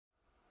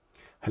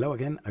Hello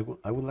again.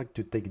 I would like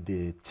to take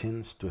the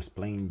chance to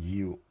explain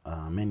you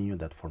a menu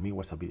that for me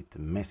was a bit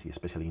messy,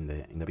 especially in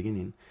the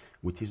beginning,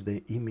 which is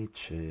the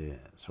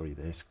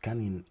the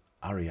scanning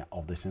area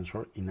of the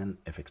sensor in an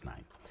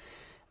FX9.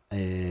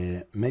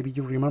 Maybe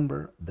you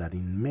remember that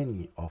in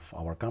many of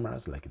our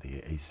cameras, like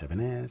the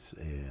A7S,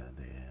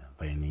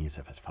 the Venice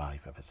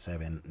FS5,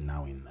 FS7,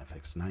 now in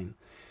FX9,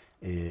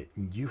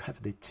 you have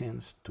the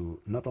chance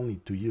to not only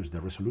to use the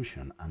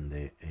resolution and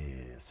the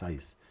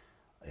size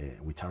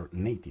which are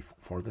native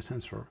for the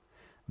sensor,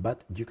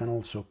 but you can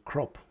also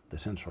crop the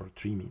sensor,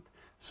 trim it,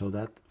 so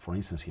that, for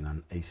instance, in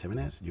an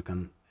A7S, you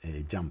can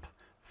jump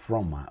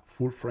from a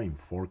full frame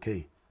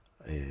 4K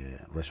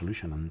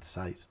resolution and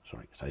size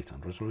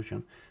and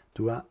resolution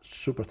to a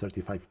Super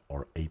 35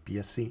 or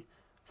APS-C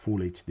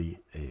Full HD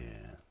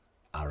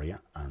area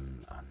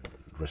and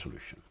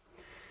resolution.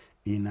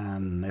 In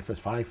an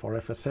FS5 or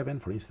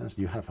FS7, for instance,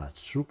 you have a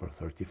Super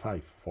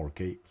 35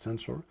 4K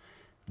sensor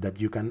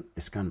that you can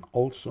scan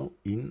also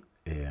in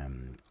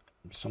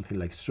something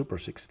like Super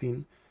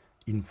 16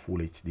 in Full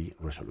HD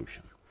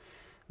resolution.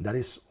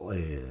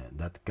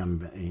 That can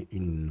be,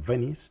 in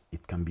Venice,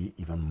 it can be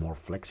even more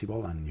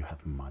flexible and you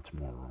have much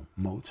more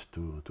modes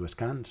to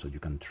scan, so you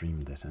can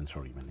trim the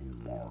sensor even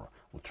in more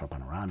ultra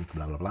panoramic,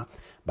 blah, blah, blah.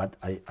 But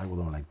I would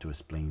like to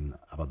explain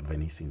about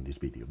Venice in this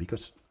video,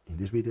 because in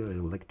this video I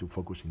would like to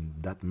focus in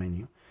that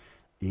menu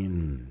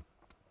in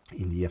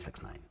the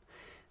FX9.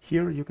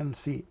 Here you can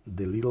see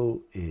the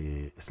little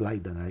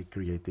slide that I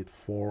created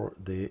for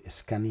the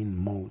scanning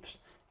modes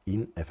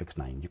in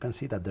FX9. You can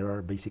see that there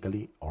are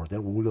basically, or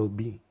there will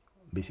be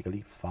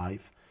basically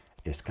 5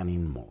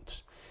 scanning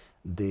modes.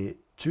 The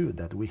 2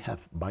 that we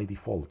have by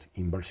default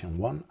in version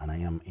 1, and I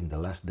am in the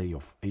last day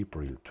of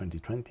April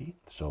 2020,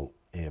 so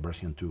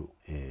version 2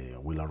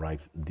 will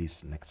arrive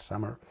this next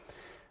summer.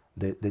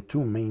 The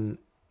 2 main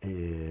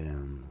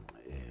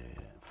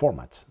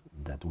formats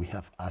that we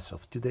have as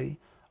of today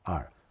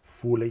are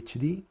Full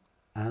HD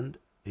and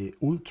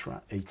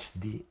Ultra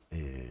HD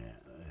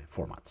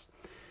formats.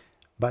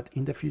 But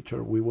in the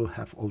future, we will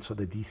have also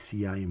the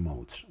DCI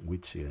modes,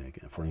 which,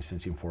 for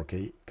instance, in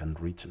 4K can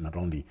reach not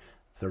only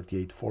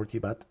 3840,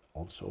 but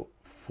also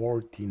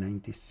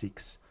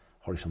 4096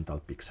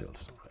 horizontal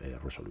pixels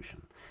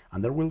resolution.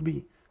 And there will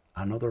be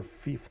another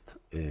 5th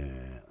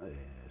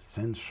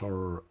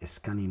sensor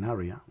scanning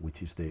area,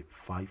 which is the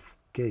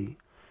 5K,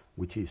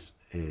 which is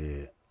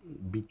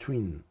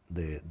between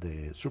the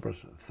Super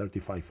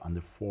 35 and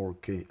the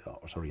 4K,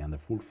 and the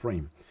full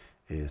frame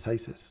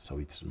sizes, so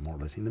it's more or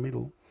less in the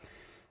middle,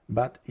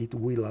 but it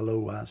will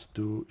allow us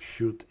to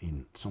shoot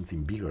in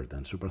something bigger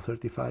than Super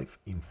 35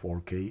 in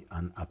 4K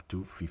and up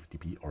to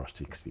 50p or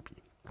 60p.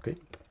 Okay,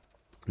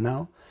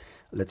 now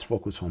let's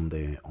focus on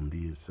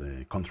this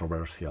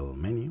controversial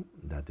menu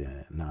that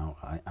now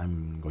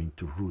I'm going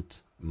to route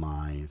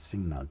my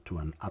signal to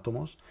an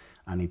Atomos,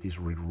 and it is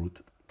rerouted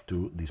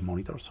to this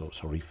monitor, so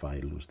sorry if I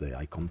lose the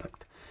eye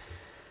contact.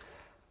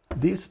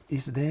 This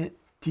is the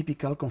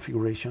typical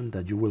configuration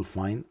that you will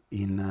find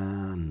in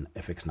an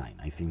FX9.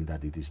 I think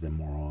that it is the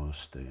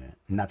most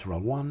natural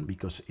one,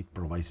 because it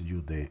provides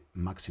you the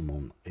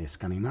maximum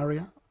scanning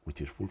area,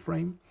 which is full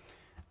frame,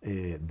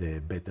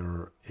 the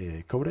better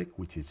codec,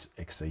 which is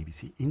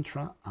XAVC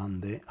Intra,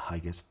 and the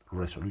highest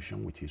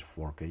resolution, which is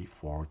 4K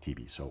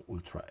 4TB, so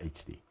Ultra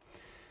HD.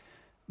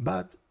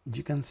 But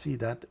you can see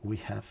that we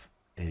have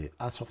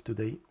as of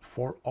today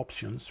 4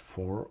 options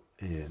for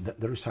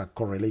there is a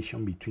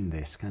correlation between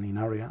the scanning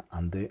area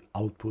and the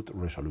output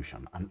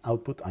resolution. And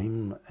output,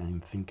 I'm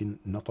thinking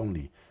not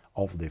only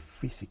of the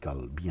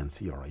physical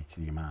BNC or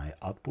HDMI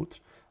outputs,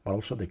 but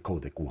also the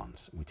codec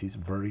ones, which is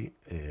very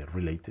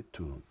related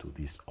to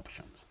these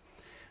options.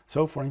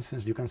 So for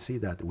instance, you can see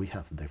that we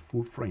have the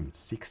full frame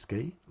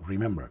 6K.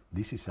 Remember,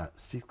 this is a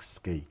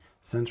 6K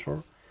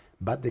sensor,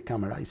 but the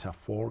camera is a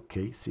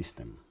 4K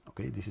system.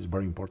 Okay, this is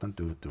very important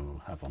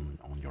to have on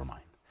your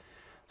mind.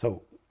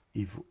 So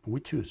if we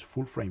choose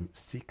full frame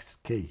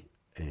 6K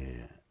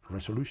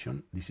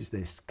resolution, this is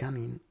the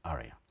scanning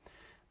area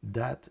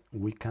that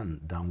we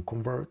can down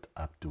convert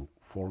up to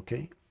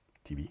 4K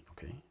TV,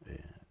 okay,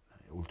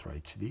 Ultra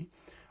HD,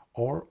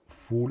 or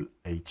Full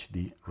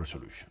HD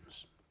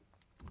resolutions.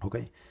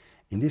 Okay,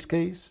 in this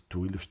case,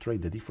 to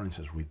illustrate the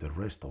differences with the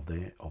rest of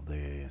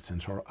the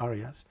sensor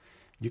areas,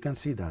 you can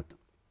see that,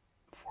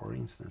 for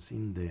instance,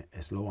 in the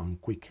slow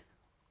and quick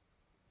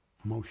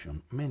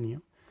motion menu,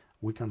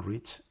 we can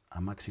reach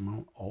a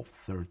maximum of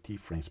 30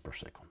 frames per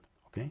second.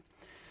 Okay,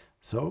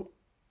 so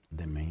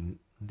the main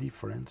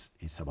difference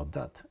is about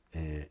that.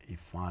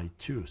 If I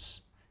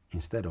choose,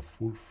 instead of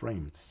full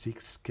frame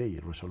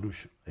 6K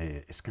resolution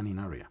scanning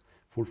area,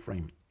 full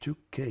frame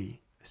 2K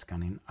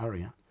scanning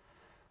area,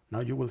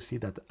 now you will see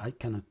that I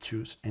cannot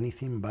choose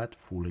anything but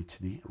Full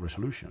HD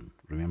resolution.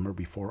 Remember,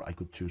 before I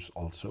could choose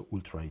also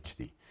Ultra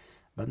HD.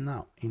 But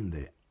now in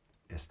the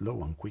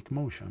slow and quick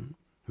motion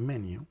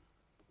menu,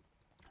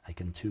 I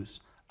can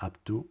choose up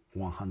to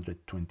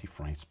 120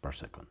 frames per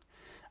second.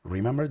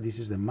 Remember, this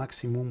is the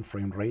maximum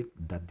frame rate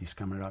that this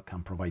camera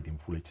can provide in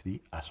Full HD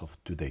as of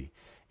today.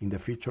 In the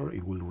future,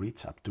 it will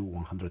reach up to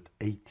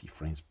 180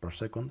 frames per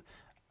second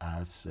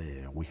as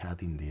we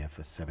had in the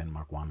FS7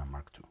 Mark I and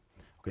Mark II.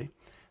 Okay,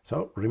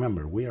 so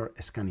remember, we are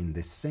scanning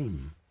the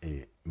same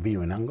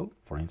viewing angle,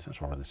 for instance,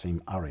 or the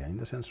same area in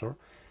the sensor,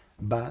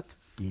 but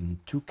in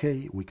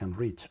 2K we can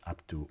reach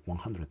up to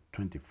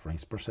 120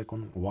 frames per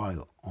second,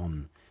 while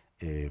on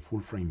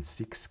full frame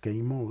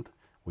 6K mode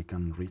we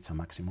can reach a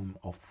maximum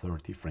of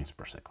 30 frames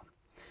per second.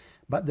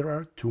 But there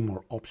are two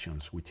more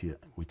options, which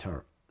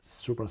are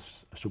Super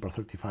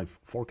 35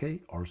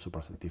 4K or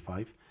Super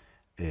 35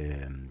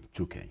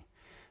 2K.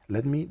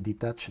 Let me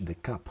detach the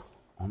cap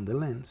on the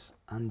lens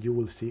and you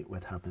will see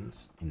what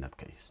happens in that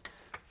case.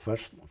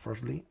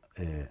 Firstly,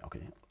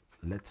 okay,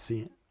 let's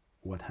see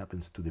what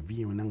happens to the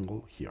viewing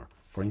angle here.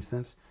 For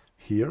instance,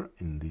 here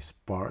in this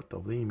part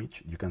of the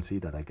image, you can see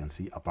that I can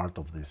see a part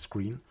of the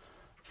screen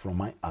from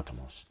my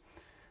Atomos.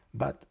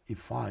 But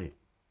if I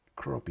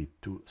crop it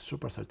to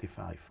Super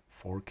 35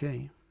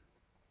 4K,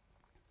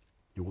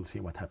 you will see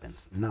what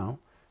happens. Now,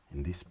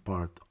 in this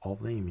part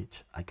of the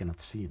image, I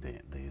cannot see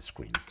the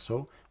screen.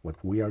 So what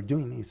we are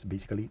doing is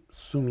basically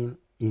zooming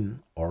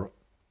in or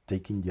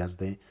taking just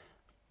the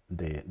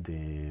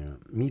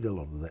middle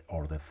of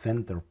or the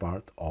center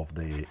part of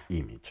the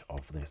image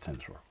of the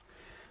sensor.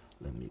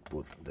 Let me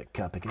put the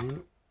cap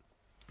again.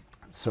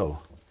 So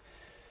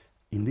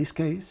in this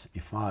case,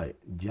 if I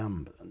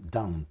jump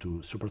down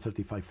to Super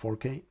 35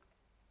 4K,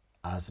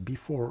 as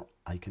before,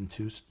 I can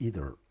choose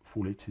either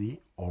Full HD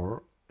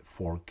or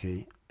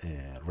 4K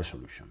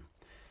resolution.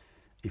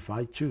 If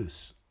I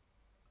choose,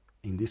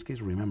 in this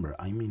case, remember,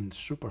 I'm in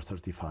Super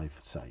 35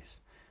 size.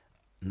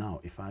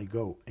 Now, if I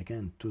go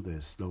again to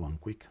the slow and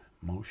quick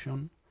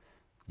motion,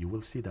 you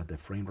will see that the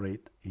frame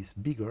rate is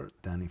bigger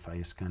than if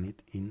I scan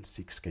it in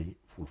 6K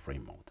full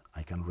frame mode.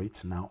 I can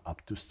reach now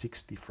up to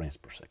 60 frames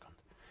per second.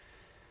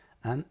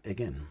 And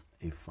again,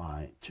 if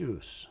I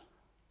choose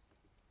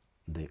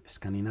the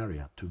scanning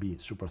area to be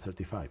Super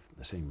 35,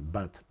 the same,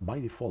 but by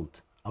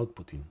default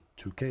outputting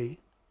 2K,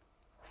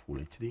 Full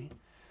HD,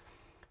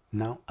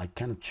 now I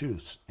cannot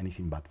choose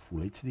anything but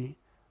Full HD,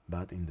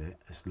 but in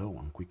the slow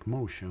and quick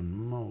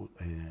motion mode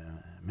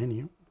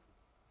menu,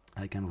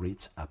 I can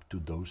reach up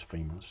to those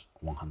famous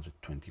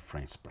 120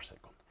 frames per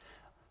second.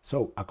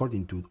 So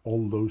according to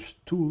all those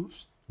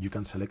tools, you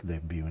can select the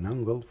viewing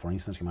angle. For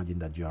instance, imagine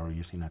that you are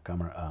using a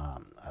camera,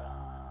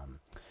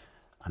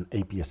 an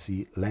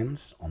APS-C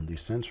lens on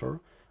this sensor.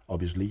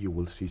 Obviously, you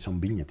will see some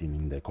vignetting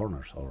in the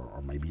corners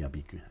or maybe a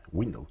big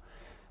window.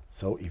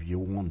 So if you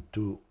want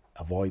to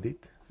avoid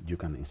it, you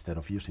can, instead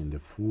of using the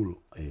full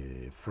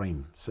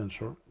frame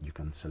sensor, you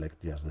can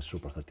select just the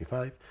Super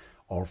 35,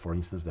 or for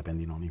instance,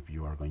 depending on if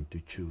you are going to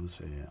choose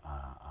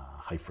a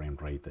high frame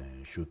rate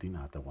shooting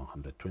at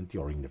 120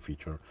 or in the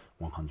future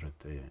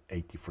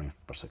 180 frames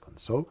per second.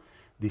 So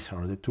these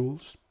are the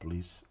tools.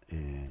 Please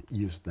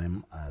use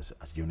them as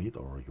you need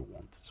or you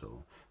want.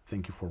 So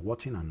thank you for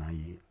watching, and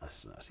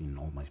as in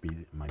all my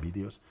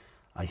videos,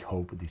 I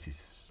hope this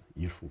is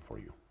useful for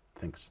you.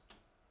 Thanks.